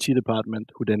has an IT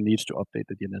department who then needs to update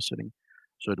the DNS setting.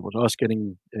 So it was us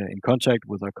getting in contact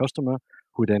with our customer,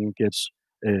 who then gets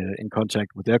in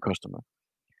contact with their customer.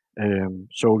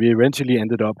 So we eventually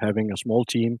ended up having a small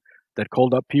team that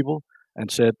called up people and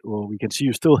said, "Well, we can see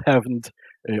you still haven't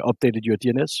updated your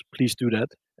DNS. Please do that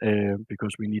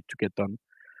because we need to get done."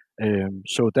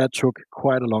 So that took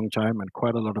quite a long time and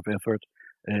quite a lot of effort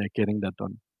getting that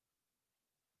done.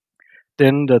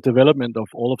 Then the development of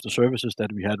all of the services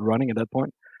that we had running at that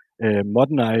point,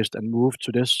 modernized and moved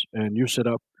to this new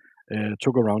setup,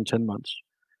 took around 10 months.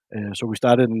 So we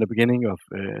started in the beginning of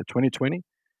 2020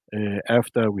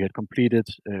 after we had completed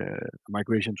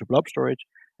migration to blob storage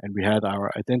and we had our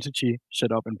identity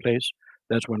set up in place.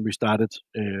 That's when we started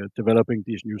developing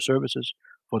these new services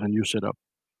for the new setup.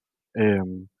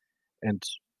 And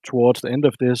towards the end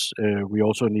of this, we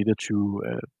also needed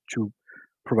to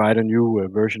provide a new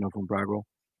version of Umbraco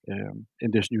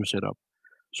in this new setup.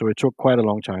 So it took quite a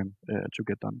long time to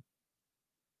get done.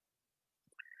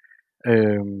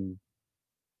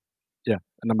 Yeah,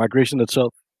 and the migration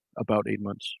itself about 8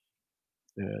 months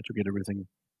to get everything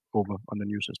over on the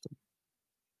new system.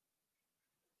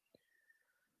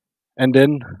 And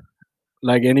then,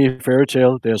 like any fairy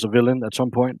tale, there's a villain at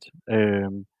some point.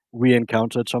 We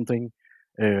encountered something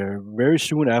very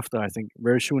soon after, I think,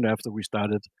 very soon after we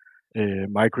started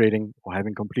migrating or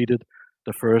having completed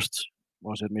the first,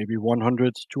 was it maybe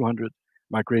 100, 200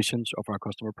 migrations of our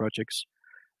customer projects.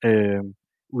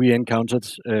 We encountered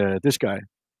this guy,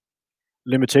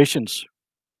 limitations,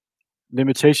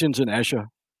 limitations in Azure.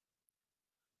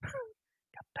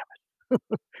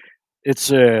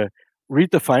 It's read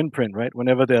the fine print, right?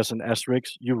 Whenever there's an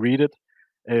asterisk, you read it.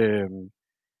 Um,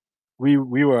 we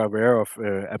were aware of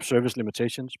app service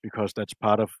limitations because that's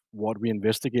part of what we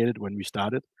investigated when we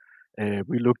started.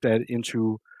 We looked at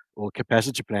into well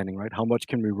capacity planning, right? How much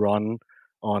can we run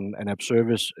on an app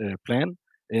service plan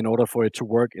in order for it to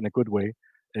work in a good way,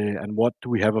 and what do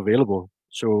we have available?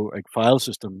 So like file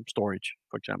system storage,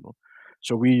 for example.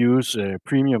 So we use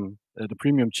premium, the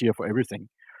premium tier for everything.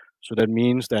 So that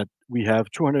means that we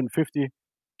have 250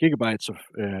 gigabytes of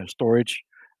storage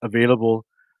available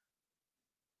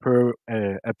per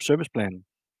app service plan,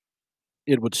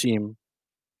 it would seem,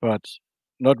 but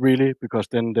not really, because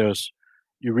then there's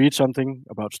you read something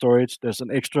about storage, there's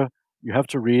an extra, you have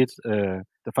to read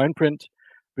the fine print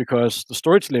because the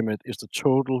storage limit is the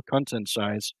total content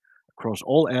size across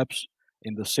all apps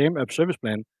in the same app service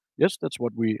plan. Yes, that's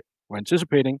what we were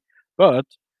anticipating, but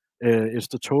it's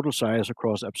the total size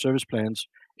across app service plans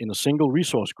in a single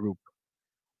resource group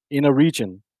in a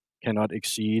region cannot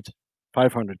exceed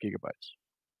 500 gigabytes.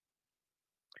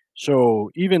 So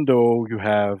even though you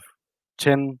have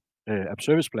 10 app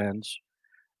service plans,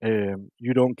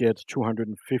 you don't get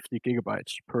 250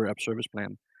 gigabytes per app service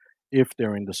plan if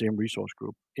they're in the same resource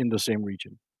group in the same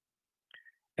region.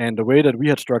 And the way that we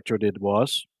had structured it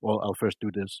was, well, I'll first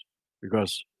do this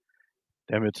because,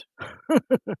 damn it,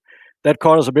 that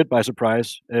caught us a bit by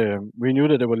surprise. We knew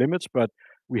that there were limits, but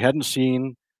we hadn't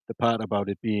seen the part about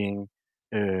it being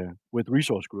with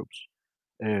resource groups.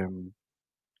 Um,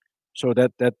 So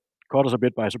that caught us a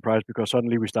bit by surprise because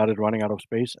suddenly we started running out of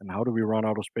space. And how do we run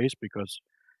out of space? Because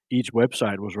each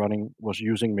website was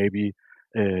using maybe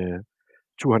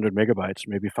 200 megabytes,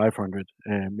 maybe 500,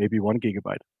 maybe 1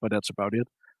 gigabyte, but that's about it.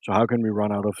 So how can we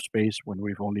run out of space when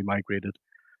we've only migrated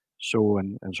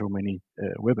and so many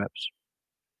web apps?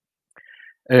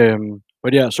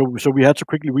 But yeah, so we had to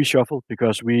quickly reshuffle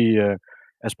because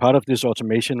as part of this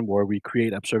automation where we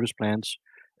create app service plans,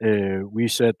 we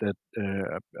said that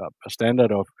a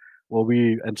standard of well,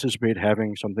 we anticipate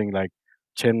having something like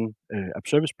 10 app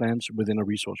service plans within a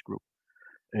resource group.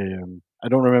 I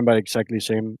don't remember exactly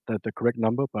the correct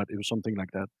number, but it was something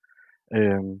like that.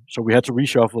 So we had to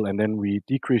reshuffle, and then we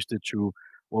decreased it to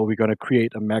well, we're going to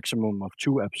create a maximum of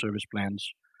 2 app service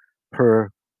plans per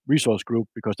resource group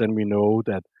because then we know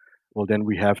that well then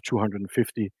we have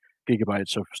 250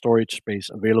 gigabytes of storage space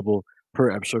available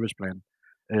per app service plan,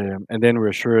 and then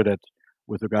we're sure that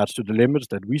with regards to the limits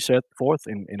that we set forth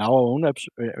in our own apps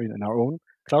in our own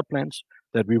cloud plans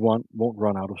that we won't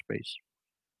run out of space.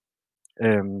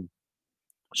 um,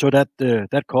 so that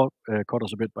caught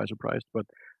us a bit by surprise, but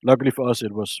luckily for us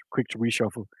it was quick to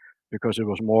reshuffle because it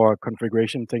was more a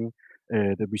configuration thing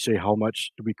that we say how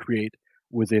much do we create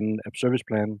within app service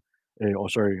plan, or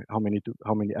sorry, how many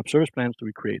app service plans do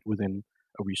we create within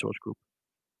a resource group.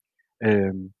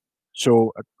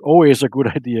 So always a good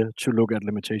idea to look at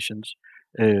limitations,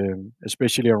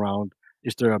 especially around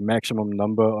is there a maximum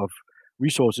number of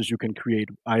resources you can create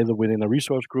either within a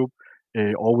resource group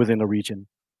or within a region.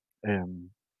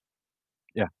 Um,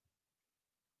 yeah,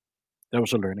 that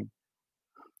was a learning.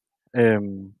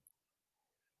 Um,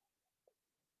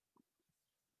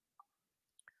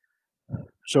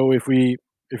 so if we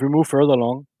move further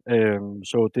along,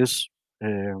 So this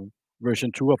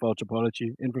version 2 of our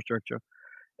topology infrastructure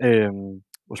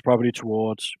was probably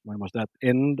towards, when was that?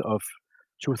 End of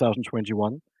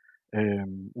 2021.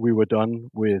 We were done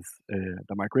with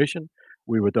the migration.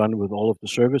 We were done with all of the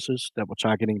services that were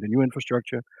targeting the new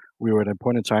infrastructure. We were at a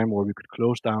point in time where we could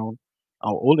close down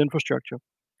our old infrastructure.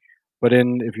 But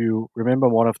then, if you remember,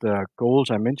 one of the goals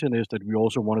I mentioned is that we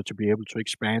also wanted to be able to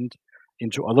expand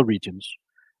into other regions.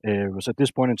 It was at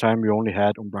this point in time we only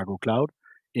had Umbraco Cloud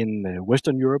in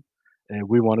Western Europe.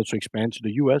 We wanted to expand to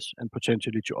the US and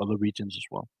potentially to other regions as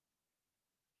well.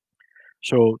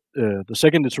 So the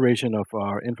second iteration of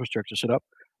our infrastructure setup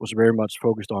was very much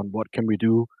focused on what can we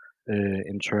do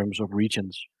in terms of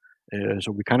regions.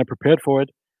 So we kind of prepared for it,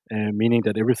 meaning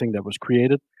that everything that was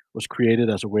created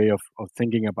as a way of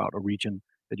thinking about a region,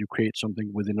 that you create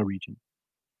something within a region.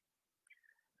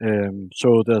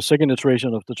 So the second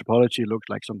iteration of the topology looks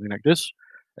like something like this.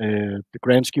 The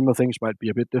grand scheme of things might be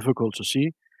a bit difficult to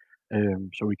see,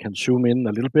 so we can zoom in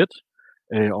a little bit.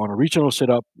 On a regional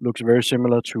setup, looks very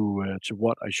similar to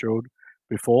what I showed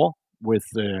before with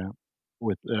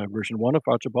version 1 of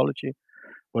our topology.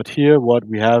 But here, what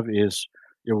we have is,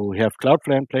 we have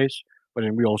Cloudflare in place, but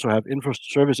then we also have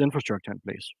service infrastructure in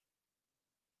place.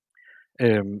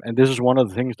 And this is one of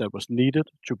the things that was needed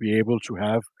to be able to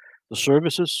have the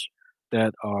services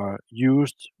that are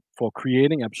used for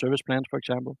creating app service plans, for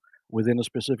example, within a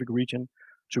specific region,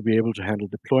 to be able to handle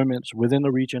deployments within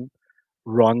a region,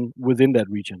 run within that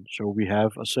region. So we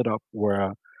have a setup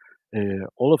where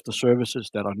all of the services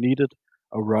that are needed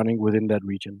are running within that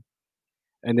region.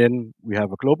 And then we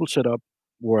have a global setup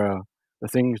where the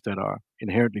things that are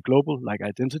inherently global, like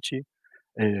identity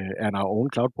and our own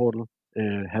cloud portal,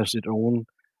 has its own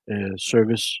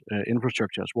service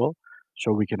infrastructure as well.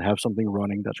 So we can have something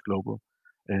running that's global,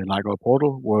 like our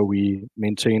portal, where we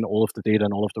maintain all of the data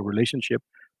and all of the relationship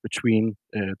between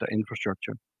the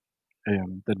infrastructure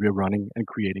that we're running and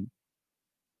creating.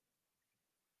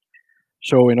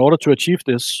 So in order to achieve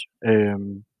this,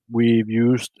 we've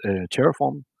used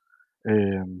Terraform.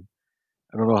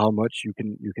 I don't know how much you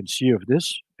can see of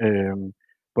this,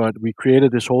 but we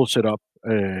created this whole setup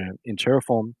in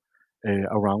Terraform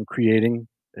around creating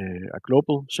a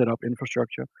global setup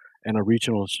infrastructure and a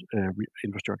regional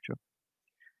infrastructure.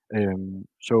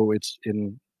 So it's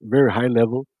in very high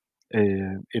level.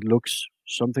 It looks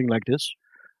something like this,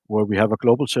 where we have a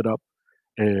global setup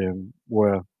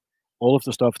where all of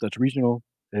the stuff that's regional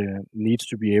needs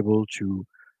to be able to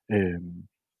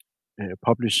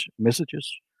publish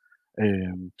messages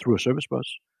through a service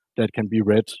bus that can be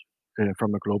read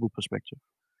from a global perspective.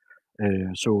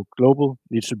 So global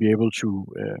needs to be able to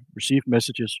receive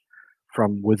messages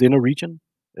from within a region,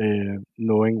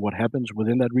 knowing what happens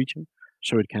within that region,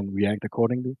 so it can react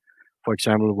accordingly. For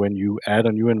example, when you add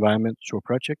a new environment to a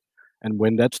project, and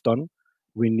when that's done,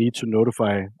 we need to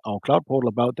notify our cloud portal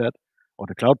about that, or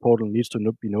the cloud portal needs to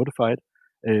be notified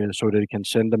so that it can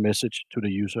send a message to the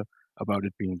user about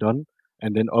it being done,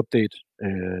 and then update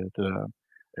the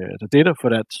data for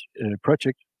that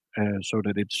project so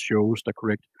that it shows the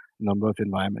correct number of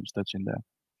environments that's in there.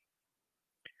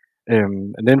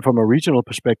 And then from a regional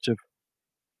perspective,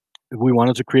 we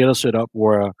wanted to create a setup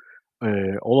where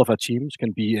all of our teams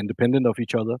can be independent of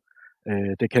each other.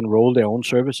 They can roll their own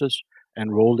services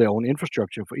and roll their own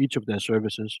infrastructure for each of their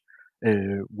services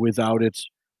without it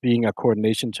being a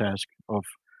coordination task of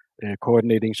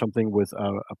coordinating something with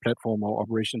a platform or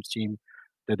operations team,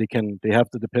 that they have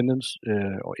the dependence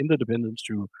or interdependence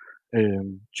to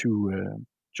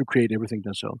create everything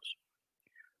themselves.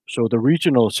 So the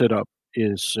regional setup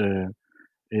is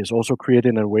also created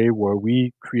in a way where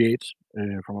we create,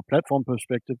 from a platform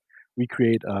perspective, we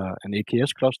create an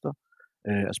AKS cluster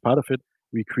as part of it.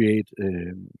 We create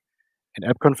an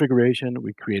app configuration,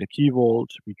 we create a key vault,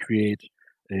 we create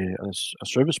a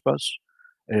service bus,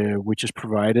 which is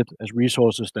provided as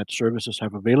resources that services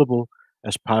have available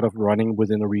as part of running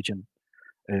within a region.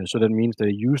 So that means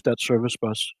they use that service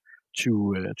bus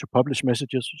to publish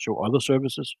messages, so other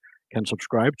services can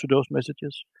subscribe to those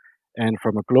messages. And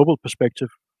from a global perspective,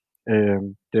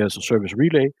 there's a service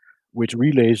relay, which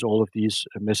relays all of these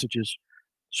messages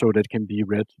so that can be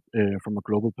read from a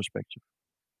global perspective.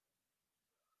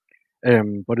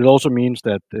 But it also means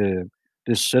that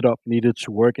this setup needed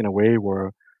to work in a way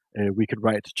where we could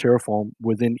write Terraform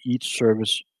within each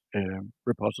service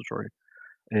repository.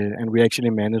 And we actually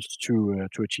managed to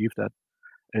achieve that.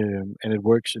 And it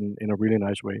works in a really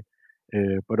nice way.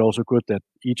 But also good that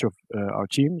each of our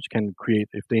teams can create,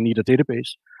 if they need a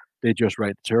database, they just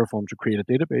write Terraform to create a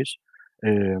database.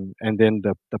 And then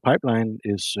the pipeline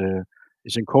is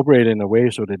incorporated in a way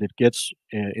so that it gets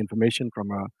information from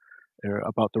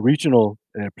about the regional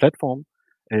platform,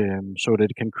 so that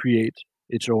it can create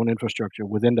its own infrastructure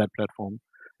within that platform,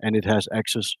 and it has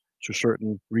access to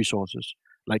certain resources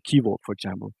like Key Vault, for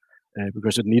example,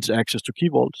 because it needs access to Key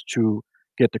Vault to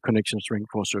get the connection string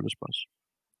for a service bus,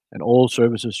 and all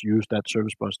services use that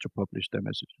service bus to publish their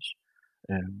messages.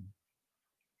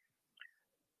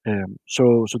 Um,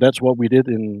 so that's what we did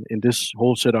in this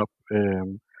whole setup.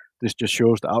 This just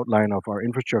shows the outline of our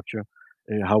infrastructure,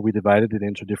 how we divided it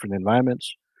into different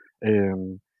environments,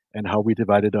 um, and how we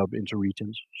divided up into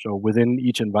regions. So within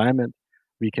each environment,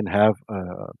 we can have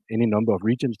any number of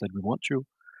regions that we want to.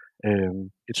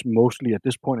 It's mostly at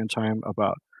this point in time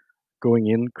about going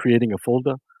in, creating a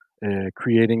folder,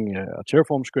 creating a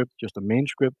Terraform script, just a main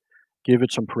script, give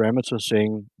it some parameters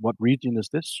saying what region is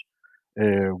this,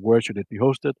 where should it be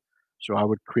hosted. So I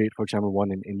would create, for example,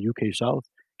 one in UK South,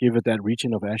 give it that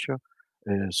region of Azure,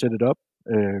 set it up,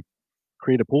 uh,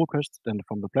 create a pull request, then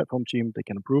from the platform team, they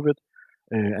can approve it.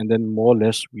 And then more or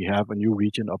less, we have a new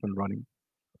region up and running.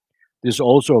 This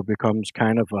also becomes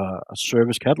kind of a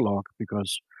service catalog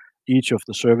because each of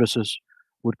the services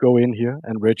would go in here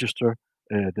and register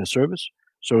their service.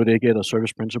 So they get a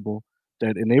service principal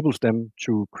that enables them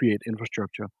to create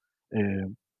infrastructure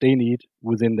they need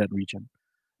within that region.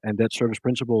 And that service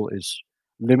principal is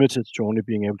limited to only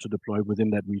being able to deploy within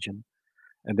that region.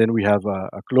 And then we have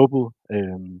a global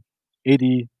AD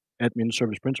admin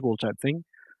service principal type thing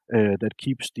that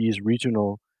keeps these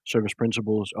regional service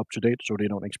principals up to date so they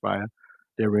don't expire.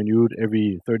 They're renewed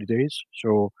every 30 days.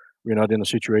 So we're not in a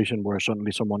situation where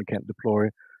suddenly someone can't deploy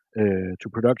to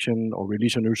production or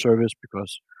release a new service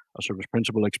because a service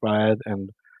principal expired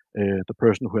and the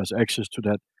person who has access to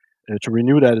that to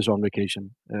renew that is on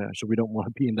vacation. So we don't want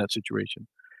to be in that situation.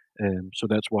 So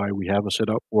that's why we have a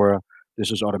setup where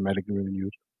this is automatically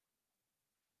renewed.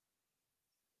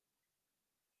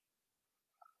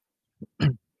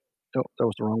 Oh, that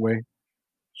was the wrong way.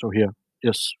 So here,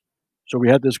 yes. So we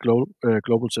had this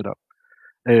global setup.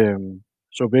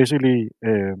 So basically,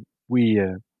 we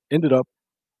ended up,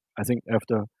 I think,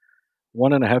 after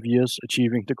 1.5 years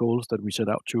achieving the goals that we set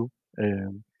out to.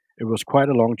 It was quite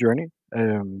a long journey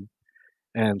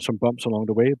and some bumps along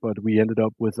the way, but we ended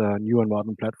up with a new and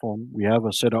modern platform. We have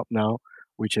a setup now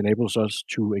which enables us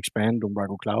to expand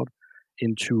Umbraco Cloud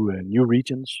into new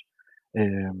regions,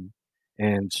 um,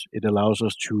 and it allows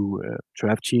us to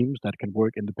have teams that can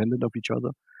work independent of each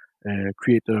other,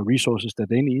 create the resources that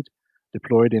they need,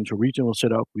 deploy it into regional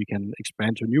setup. We can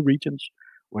expand to new regions.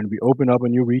 When we open up a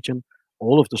new region,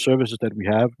 all of the services that we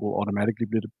have will automatically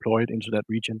be deployed into that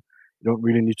region. You don't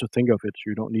really need to think of it.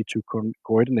 You don't need to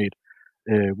coordinate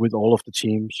with all of the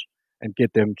teams and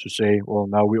get them to say, well,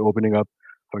 now we're opening up,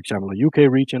 for example, a UK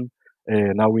region.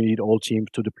 Now we need all teams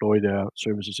to deploy their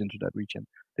services into that region.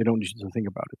 They don't need to think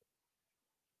about it.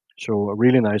 So a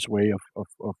really nice way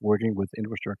of working with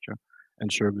infrastructure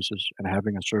and services and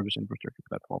having a service infrastructure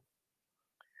platform.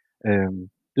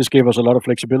 This gave us a lot of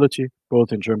flexibility,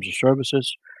 both in terms of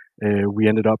services. We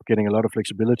ended up getting a lot of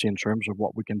flexibility in terms of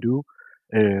what we can do.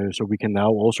 So we can now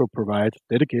also provide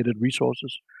dedicated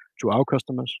resources to our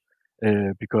customers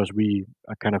because we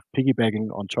are kind of piggybacking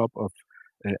on top of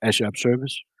Azure App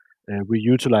Service. We're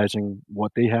utilizing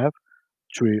what they have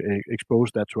to expose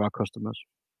that to our customers.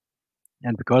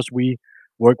 And because we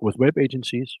work with web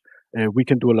agencies, we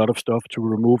can do a lot of stuff to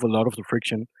remove a lot of the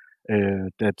friction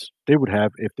that they would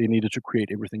have if they needed to create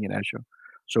everything in Azure.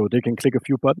 So they can click a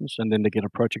few buttons and then they get a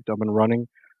project up and running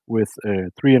with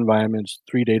 3 environments,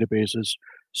 3 databases,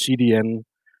 CDN,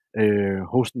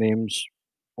 host names,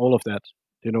 all of that.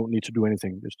 They don't need to do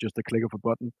anything. It's just a click of a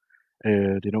button.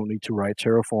 They don't need to write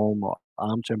Terraform or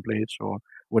ARM templates or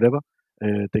whatever.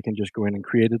 They can just go in and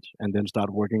create it and then start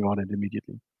working on it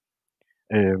immediately.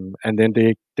 And then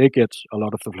they get a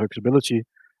lot of the flexibility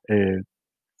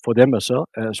for them as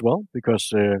well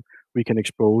because we can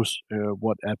expose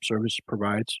what app service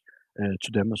provides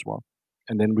to them as well.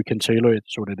 And then we can tailor it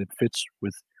so that it fits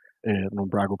with an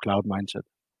Umbraco cloud mindset.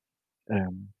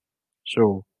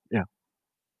 So yeah,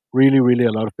 really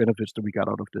a lot of benefits that we got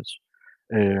out of this.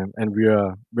 And we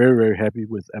are very happy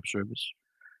with app service.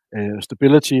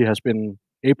 Stability has been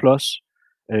A+.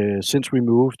 Since we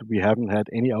moved, we haven't had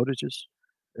any outages,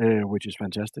 which is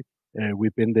fantastic.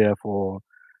 We've been there for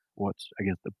what, I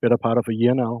guess, the better part of a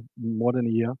year now, more than a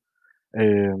year.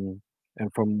 And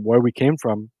from where we came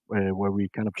from, where we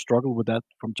kind of struggled with that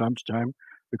from time to time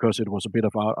because it was a bit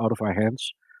of out of our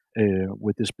hands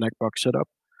with this black box setup.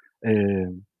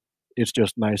 It's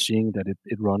just nice seeing that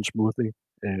it runs smoothly.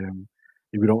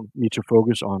 We don't need to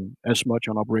focus on as much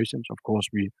on operations. Of course,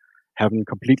 we haven't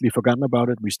completely forgotten about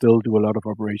it. We still do a lot of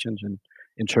operations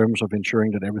in terms of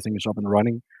ensuring that everything is up and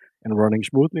running, and running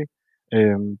smoothly.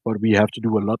 But we have to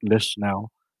do a lot less now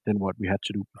than what we had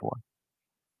to do before.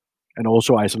 And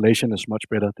also isolation is much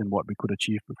better than what we could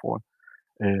achieve before,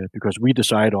 because we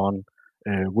decide on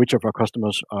which of our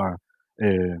customers are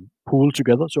pooled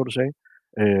together, so to say.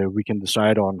 We can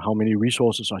decide on how many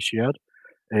resources are shared.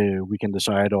 We can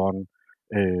decide on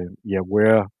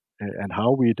where and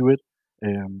how we do it.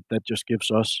 That just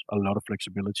gives us a lot of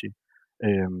flexibility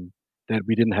that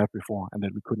we didn't have before and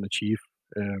that we couldn't achieve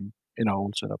in our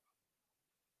old setup.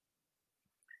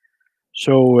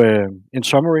 So, in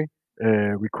summary,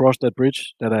 we crossed that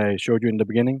bridge that I showed you in the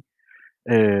beginning.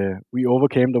 We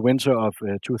overcame the winter of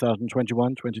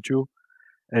 2021-22.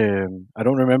 I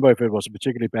don't remember if it was a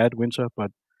particularly bad winter,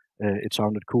 but it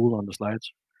sounded cool on the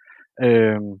slides.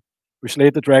 We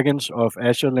slayed the dragons of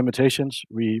Azure limitations.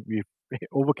 We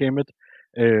overcame it,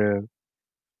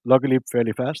 luckily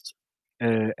fairly fast.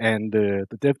 And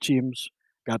the dev teams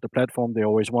got the platform they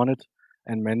always wanted,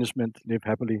 and management lived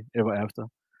happily ever after.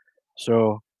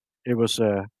 So it was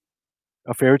a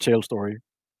fairy tale story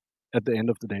at the end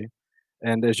of the day.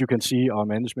 And as you can see, our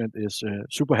management is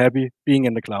super happy being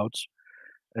in the clouds.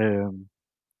 Um,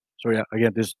 so yeah,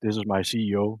 again, this is my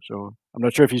CEO. So I'm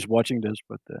not sure if he's watching this,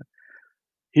 but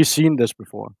he's seen this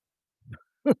before.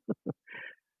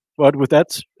 But with that,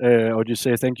 I would just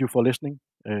say thank you for listening.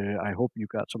 I hope you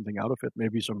got something out of it,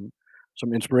 maybe some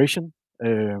inspiration.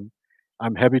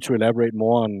 I'm happy to elaborate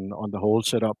more on the whole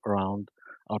setup around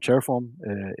our Terraform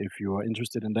if you are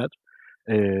interested in that.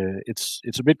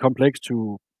 It's a bit complex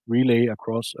to relay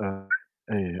across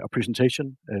a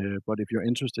presentation, but if you're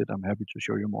interested, I'm happy to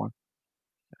show you more.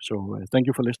 So thank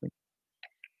you for listening.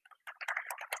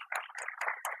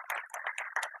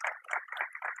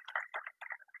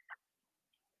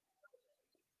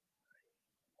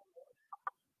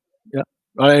 Yeah.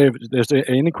 Is there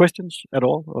any questions at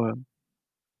all?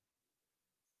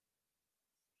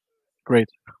 Great.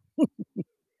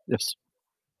 Yes.